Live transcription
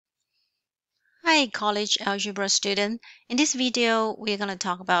Hi, college algebra student. In this video, we're going to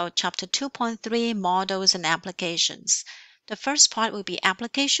talk about chapter 2.3, models and applications. The first part will be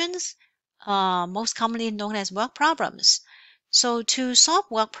applications, most commonly known as work problems. So to solve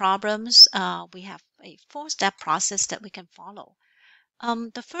work problems, we have a four-step process that we can follow.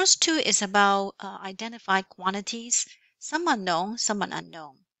 The first two is about identify quantities. Some are known, some are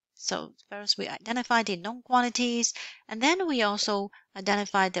unknown. So first we identify the known quantities, and then we also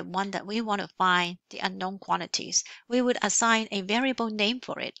identify the one that we want to find, the unknown quantities. We would assign a variable name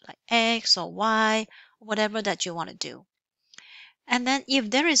for it, like X or Y, whatever that you want to do. And then if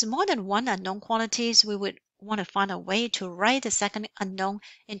there is more than one unknown quantities, we would want to find a way to write the second unknown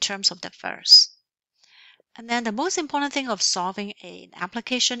in terms of the first. And then the most important thing of solving an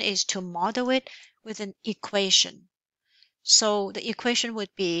application is to model it with an equation. So the equation would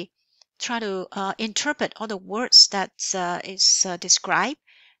be try to interpret all the words that is described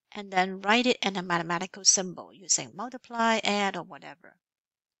and then write it in a mathematical symbol using multiply, add, or whatever.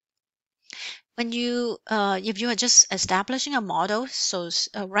 When you, if you are just establishing a model, so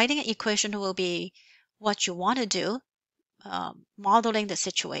writing an equation will be what you want to do, modeling the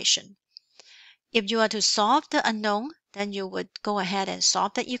situation. If you are to solve the unknown, then you would go ahead and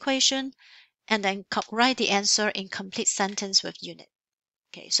solve the equation and then write the answer in complete sentence with unit.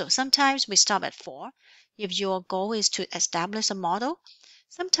 Okay, so sometimes we stop at 4. If your goal is to establish a model,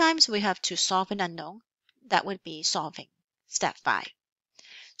 sometimes we have to solve an unknown. That would be solving step 5.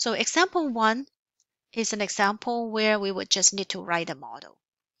 So example 1 is an example where we would just need to write a model.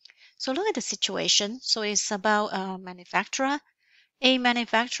 So look at the situation. So it's about a manufacturer. A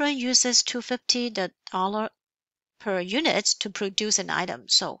manufacturer uses $250 per unit to produce an item.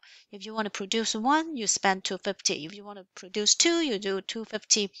 So if you want to produce 1, you spend $250. If you want to produce 2, you do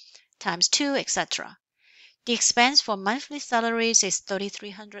 $250 times 2, etc. The expense for monthly salaries is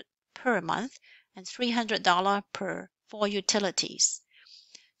 $3,300 per month and $300 for utilities.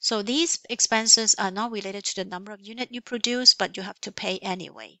 So these expenses are not related to the number of units you produce, but you have to pay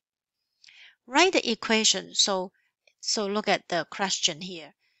anyway. Write the equation. So look at the question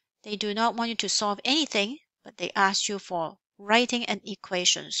here. They do not want you to solve anything, but they ask you for writing an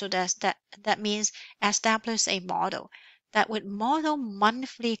equation. So that means establish a model that would model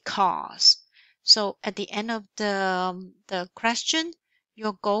monthly costs. So at the end of the question,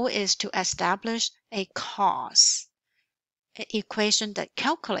 your goal is to establish a cost, an equation that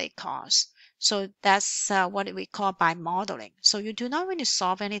calculate costs. So that's what we call by modeling. So you do not want to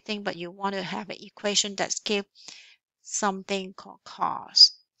solve anything, but you want to have an equation that gives something called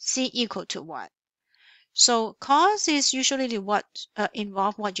cost. C equal to what? So cost is usually what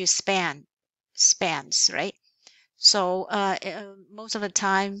involve what you spends, right? So most of the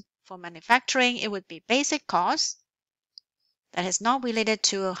time for manufacturing, it would be basic cost that is not related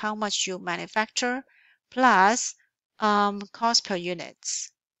to how much you manufacture plus cost per units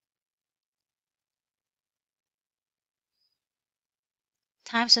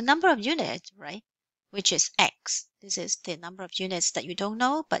times the number of units, right? Which is X. This is the number of units that you don't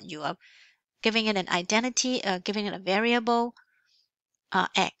know, but you are giving it an identity, giving it a variable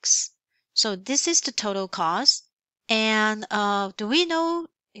X. So this is the total cost. And do we know,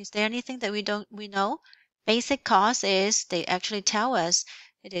 is there anything that we know? Basic cost is, they actually tell us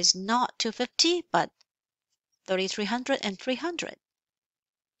it is not 250, but 3,300 and 300.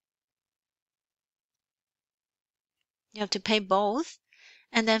 You have to pay both.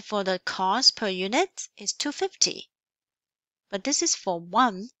 And then for the cost per unit is 250. But this is for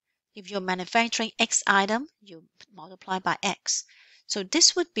 1. If you're manufacturing X item, you multiply by X. So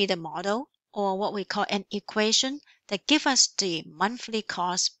this would be the model, or what we call an equation, that gives us the monthly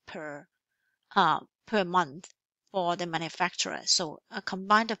cost per month for the manufacturer. So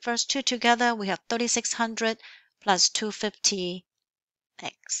combine the first two together, we have 3,600 plus 250X.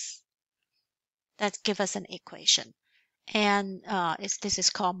 That gives us an equation. And this is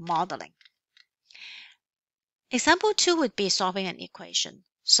called modeling. Example 2 would be solving an equation.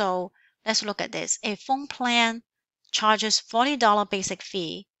 So let's look at this. A phone plan charges $40 basic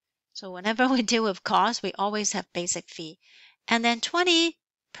fee. So whenever we deal with cost, we always have basic fee. And then 20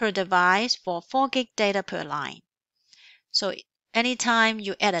 per device for 4 gig data per line. So anytime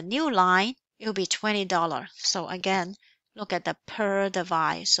you add a new line, it will be $20. So again, look at the per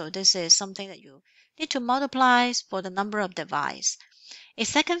device. So this is something that you need to multiply for the number of devices. A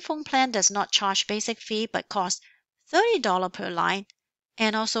second phone plan does not charge basic fee but costs $30 per line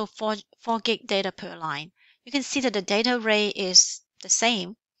and also 4 gig data per line. You can see that the data rate is the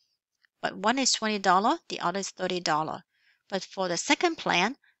same, but one is $20, the other is $30. But for the second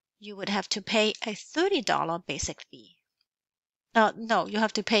plan, you would have to pay a $30 basic fee. No, you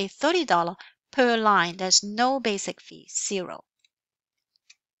have to pay $30 per line. There's no basic fee, 0.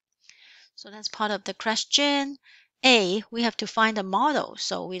 So that's part of the question. A, we have to find a model.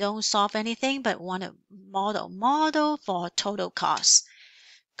 So we don't solve anything, but want a model. Model for total cost.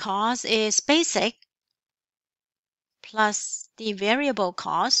 Cost is basic plus the variable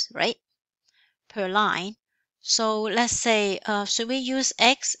cost, right? Per line. So let's say, should we use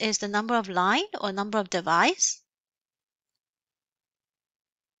X is the number of line or number of device?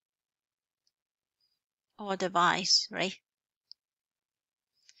 Or device, right?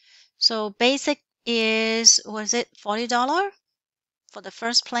 So basic is, was it $40 for the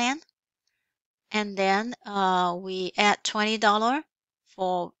first plan? And then we add $20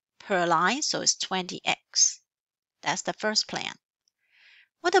 for per line, so it's 20x. That's the first plan.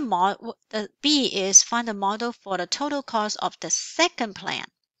 The B is find the model for the total cost of the second plan.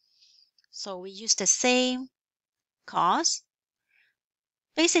 So we use the same cost.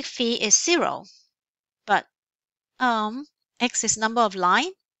 Basic fee is 0, but X is number of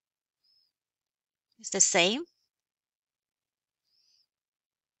line. It's the same.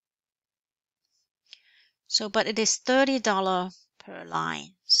 So, but it is $30 per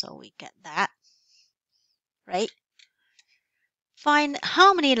line. So we get that, right? Find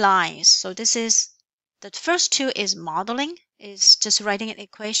how many lines. So this is, the first two is modeling, is just writing an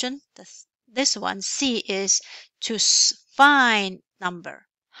equation. This one, C, is to find number.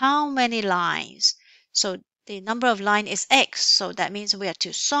 How many lines? So the number of line is X. So that means we have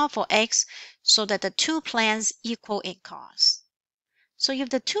to solve for X so that the two plans equal in cost. So if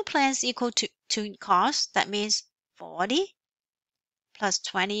the two plans equal to in cost, that means 40 plus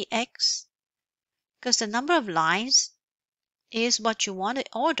 20x, because the number of lines is what you want to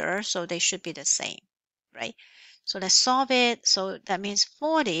order, so they should be the same, right? So let's solve it. So that means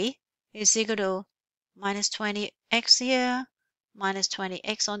 40 is equal to minus 20x here, minus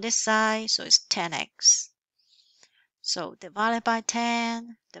 20x on this side, so it's 10x. So divided by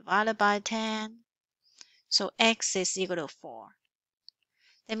 10, divided by 10. So x is equal to 4.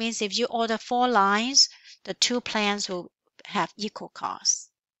 That means if you order 4 lines, the two plans will have equal cost.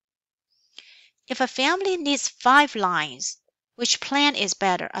 If a family needs 5 lines, which plan is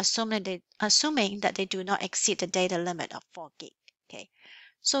better, assuming that they do not exceed the data limit of 4 gig? Okay.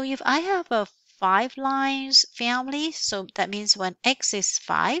 So if I have a 5 lines family, so that means when x is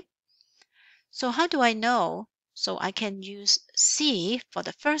 5. So how do I know? So I can use C for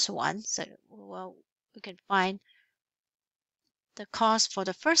the first one. So well, we can find the cost for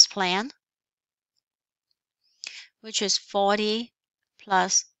the first plan, which is 40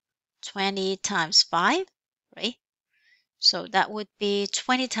 plus 20 times 5, right? So that would be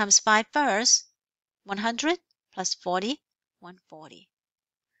 20 times 5 first, 100 plus 40, 140.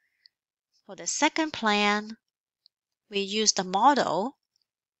 For the second plan, we use the model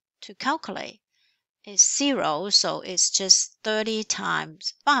to calculate. It's 0, so it's just 30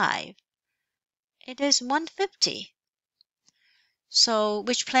 times 5. It is 150. So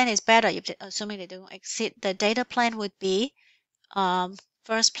which plan is better? Assuming they don't exceed, the data plan would be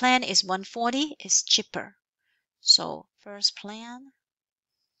first plan is 140, is cheaper. So first plan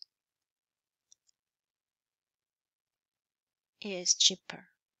is cheaper.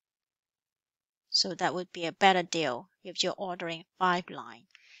 So that would be a better deal if you're ordering 5 line.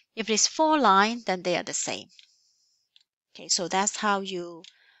 If it's 4 line, then they are the same. Okay, so that's how you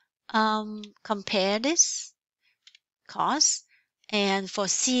compare this cost. And for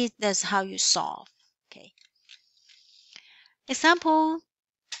C, that's how you solve. Okay. Example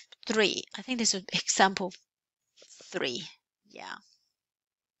 3. I think this would be example 3. Yeah.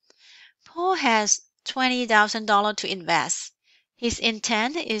 Paul has $20,000 to invest. His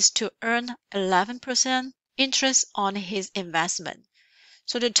intent is to earn 11% interest on his investment.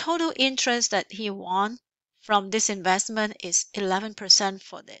 So the total interest that he won from this investment is 11%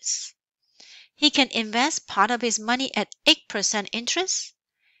 for this. He can invest part of his money at 8% interest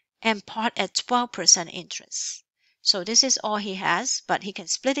and part at 12% interest. So this is all he has, but he can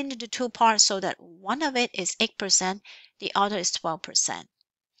split it into 2 parts so that one of it is 8%, the other is 12%.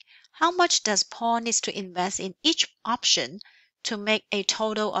 How much does Paul need to invest in each option to make a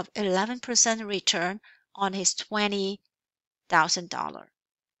total of 11% return on his $20,000?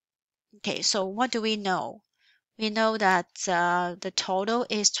 Okay, so what do we know? We know that the total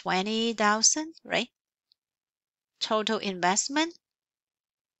is 20,000, right? Total investment.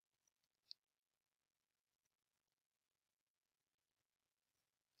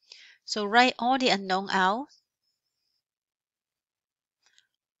 So write all the unknown out.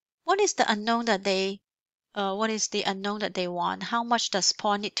 What is the unknown that they want? How much does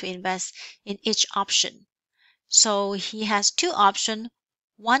Paul need to invest in each option? So he has 2 options.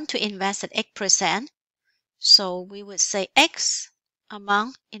 want to invest at X%. So we would say X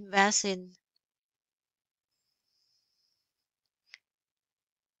amount invest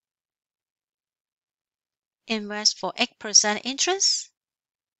for X% interest.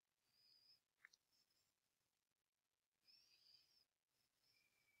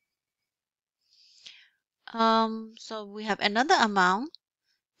 So we have another amount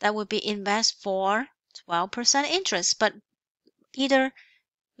that would be invest for 12% interest, but either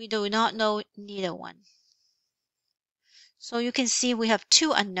we do not know neither one. So you can see we have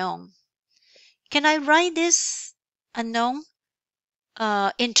two unknown. Can I write this unknown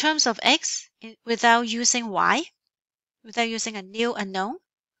in terms of X without using Y, without using a new unknown?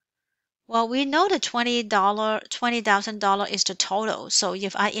 Well, we know the $20,000 is the total. So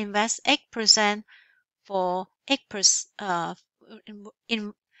if I invest 8% for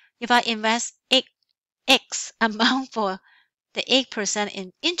if I invest X amount for the 8%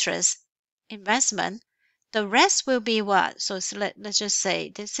 in interest investment, the rest will be what? So let's just say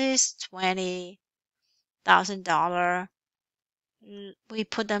this is $20,000. We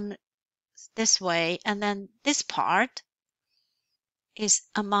put them this way, and then this part is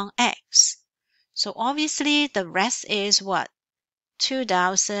among X. So obviously the rest is what?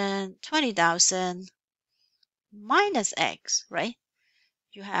 2,000, 20,000 minus X, right?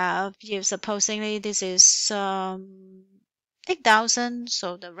 You supposingly this is 8,000,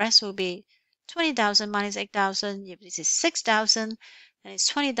 so the rest will be 20,000 minus 8,000. If this is 6,000, then it's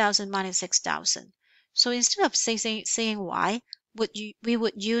 20,000 minus 6,000. So instead of saying Y, we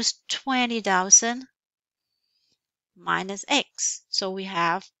would use 20,000 minus X. So we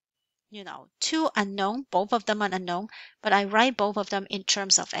have, two unknown, both of them are unknown, but I write both of them in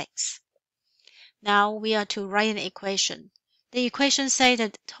terms of X. Now we are to write an equation. The equation says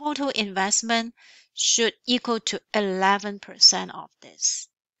that total investment should equal to 11% of this.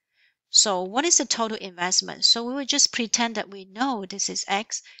 So what is the total investment? So we will just pretend that we know this is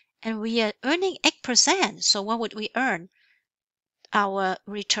X and we are earning 8%. So what would we earn? Our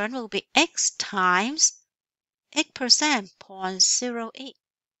return will be X times 8%, 0.08.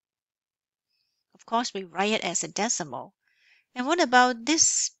 Of course, we write it as a decimal. And what about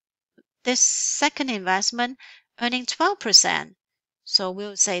this second investment earning 12%? So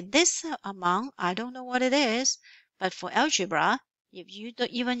we'll say this amount, I don't know what it is, but for algebra,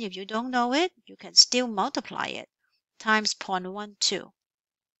 even if you don't know it, you can still multiply it times 0.12.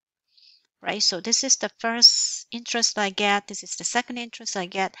 Right? So this is the first interest I get, this is the second interest I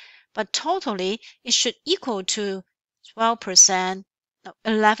get, but totally it should equal to 12%, no,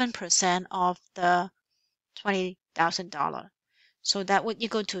 11% of the $20,000. So that would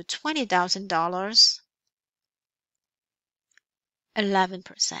equal to $20,000,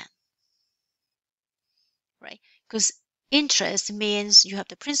 11%. Right? Because interest means you have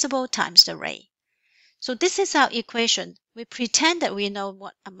the principal times the rate. So this is our equation. We pretend that we know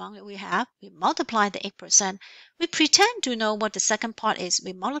what amount we have. We multiply the 8%. We pretend to know what the second part is.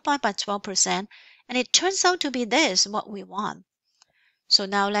 We multiply by 12%. And it turns out to be this, what we want. So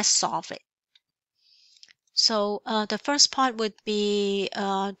now let's solve it. So the first part would be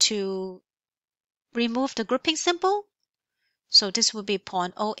to remove the grouping symbol. So this would be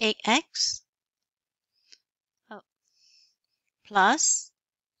 0.08x plus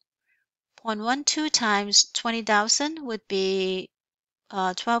 0.12 times 20,000 would be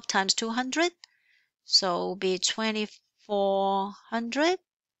 12 times 200. So it will be 2,400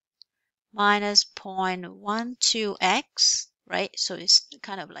 minus 0.12x, right? So it's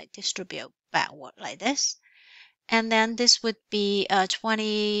kind of like distribute backward like this. And then this would be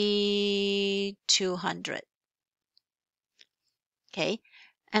 2,200. Okay.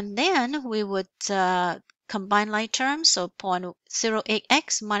 And then we would combine like terms. So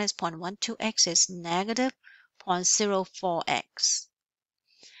 0.08x minus 0.12x is negative 0.04x.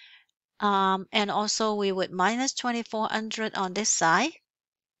 And also we would minus 2,400 on this side,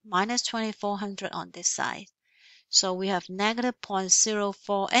 minus 2,400 on this side. So we have negative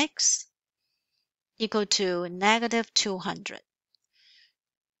 0.04x equal to negative 200.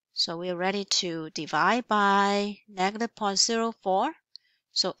 So we are ready to divide by negative 0.04.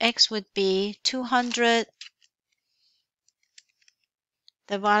 So x would be 200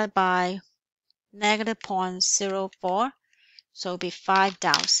 divided by negative 0.04. So it will be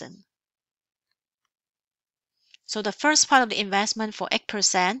 5,000. So the first part of the investment for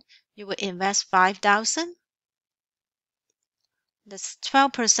 8%, you would invest 5,000. The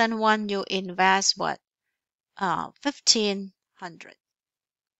 12% one, you invest what? 1,500.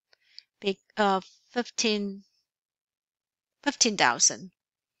 15,000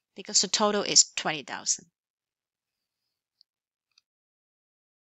 because the total is 20,000.